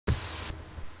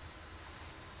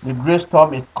The great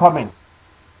storm is coming.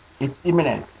 It's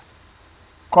imminent.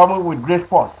 Coming with great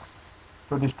force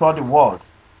to destroy the world.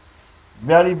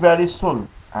 Very, very soon,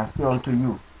 I say unto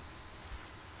you,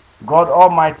 God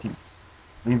Almighty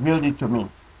revealed it to me.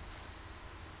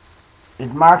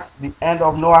 It marks the end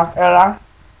of Noah's era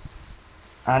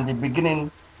and the beginning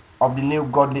of the new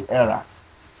godly era.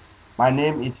 My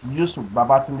name is Yusuf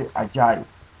Babatunde Ajayi.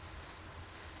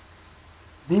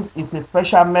 This is a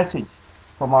special message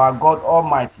from our God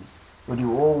Almighty to the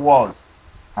whole world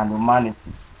and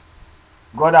humanity.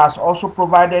 God has also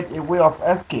provided a way of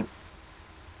escape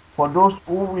for those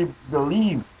who will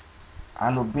believe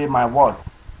and obey my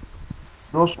words,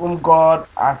 those whom God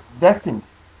has destined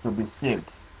to be saved.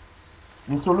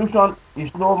 The solution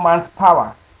is no man's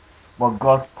power, but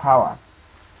God's power.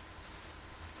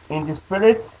 In the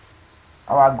Spirit,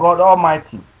 our God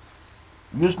Almighty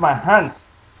used my hands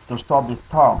to stop the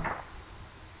storm.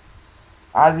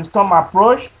 As the storm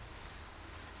approached,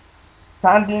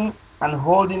 standing and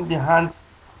holding the hands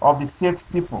of the saved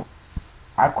people,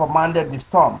 I commanded the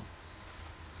storm,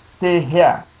 stay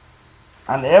here,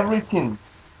 and everything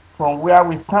from where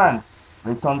we stand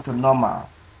returned to normal.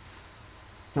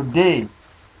 Today,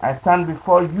 I stand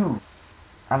before you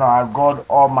and our God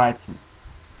Almighty.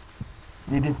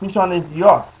 The decision is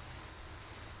yours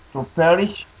to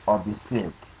perish or be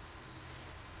saved.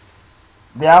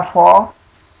 Therefore,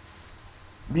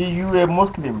 be you a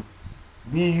Muslim,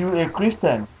 be you a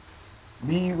Christian,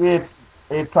 be you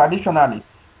a traditionalist,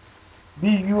 be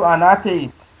you an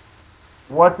atheist,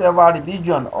 whatever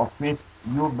religion or faith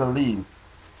you believe,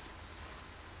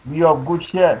 be of good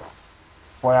cheer,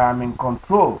 for I am in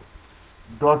control,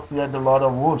 thus saith the Lord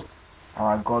of hosts,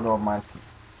 our God Almighty.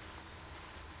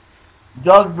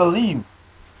 Just believe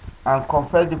and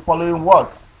confess the following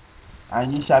words,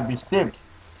 and ye shall be saved,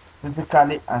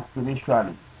 physically and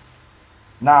spiritually.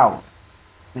 Now,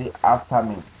 say after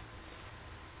me.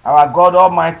 Our God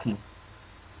Almighty,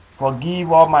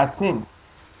 forgive all my sins.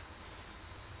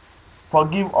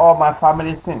 Forgive all my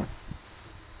family sins.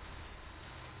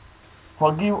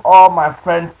 Forgive all my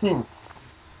friends' sins.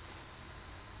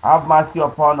 Have mercy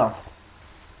upon us,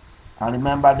 and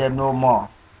remember them no more.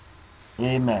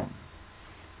 Amen.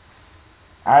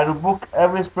 I rebuke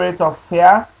every spirit of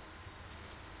fear.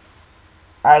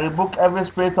 I rebuke every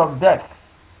spirit of death.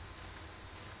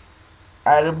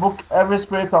 I rebuke every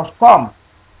spirit of storm.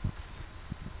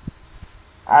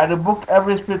 I rebuke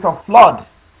every spirit of flood.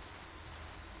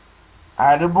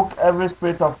 I rebuke every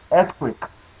spirit of earthquake.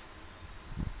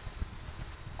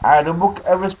 I rebuke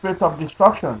every spirit of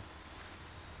destruction.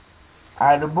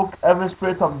 I rebuke every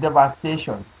spirit of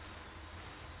devastation.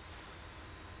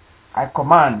 I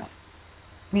command,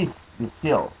 peace be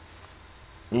still.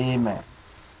 Amen.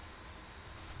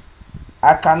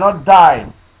 I cannot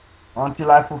die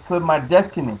until I fulfill my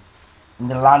destiny in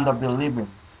the land of the living.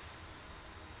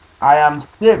 I am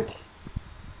saved.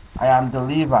 I am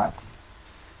delivered.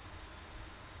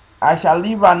 I shall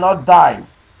live and not die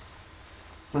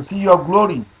to see your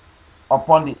glory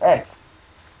upon the earth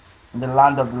in the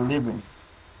land of the living.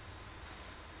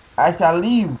 I shall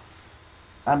live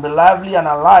and be lively and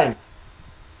alive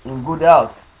in good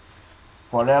health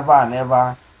forever and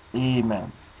ever.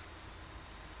 Amen.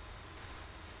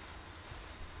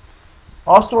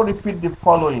 Also repeat the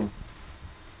following.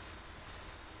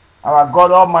 Our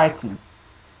God Almighty,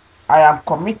 I am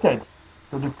committed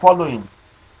to the following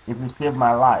if you save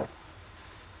my life.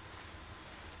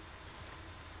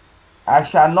 I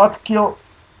shall not kill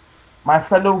my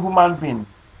fellow human being,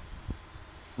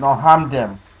 nor harm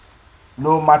them,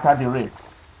 no matter the race,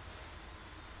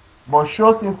 but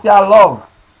show sincere love,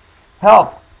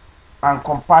 help, and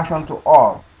compassion to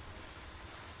all.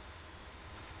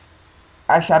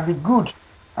 I shall be good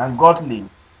and godly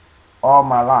all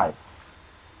my life.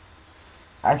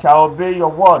 I shall obey your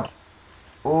word,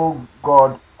 O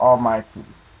God Almighty.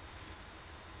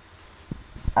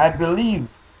 I believe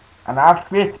and have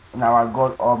faith in our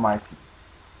God Almighty.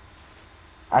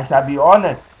 I shall be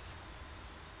honest,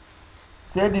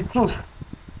 say the truth,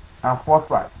 and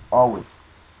forthright always.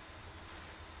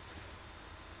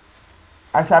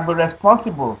 I shall be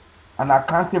responsible and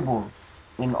accountable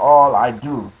in all I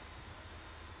do.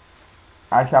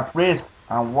 I shall praise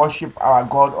and worship our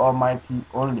God Almighty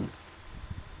only.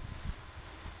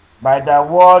 By thy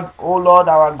word, O Lord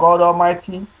our God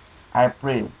Almighty, I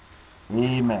pray.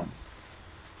 Amen.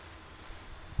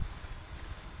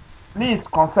 Please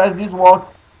confess these words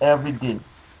every day.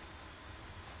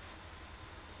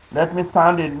 Let me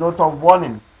sound a note of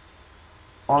warning.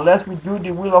 Unless we do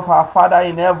the will of our Father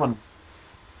in heaven,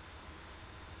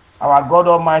 our God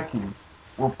Almighty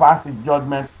will pass his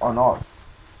judgment on us.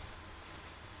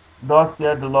 Thus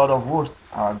saith the Lord of hosts,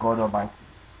 our God Almighty.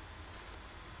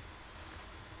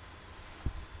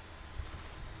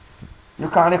 You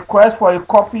can request for a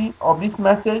copy of this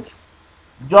message.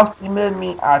 Just email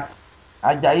me at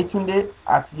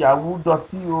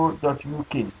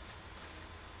ajayitunde@yahoo.co.uk.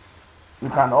 You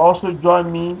can also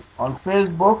join me on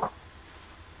Facebook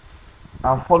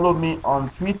and follow me on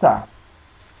Twitter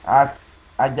at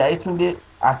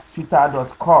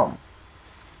ajayitunde@twitter.com.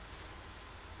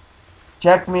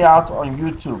 Check me out on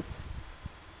YouTube.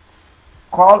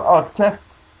 Call or text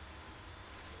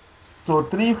to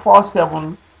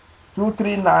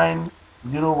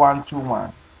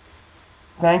 347-239-0121.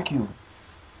 Thank you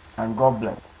and God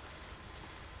bless.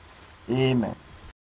 Amen.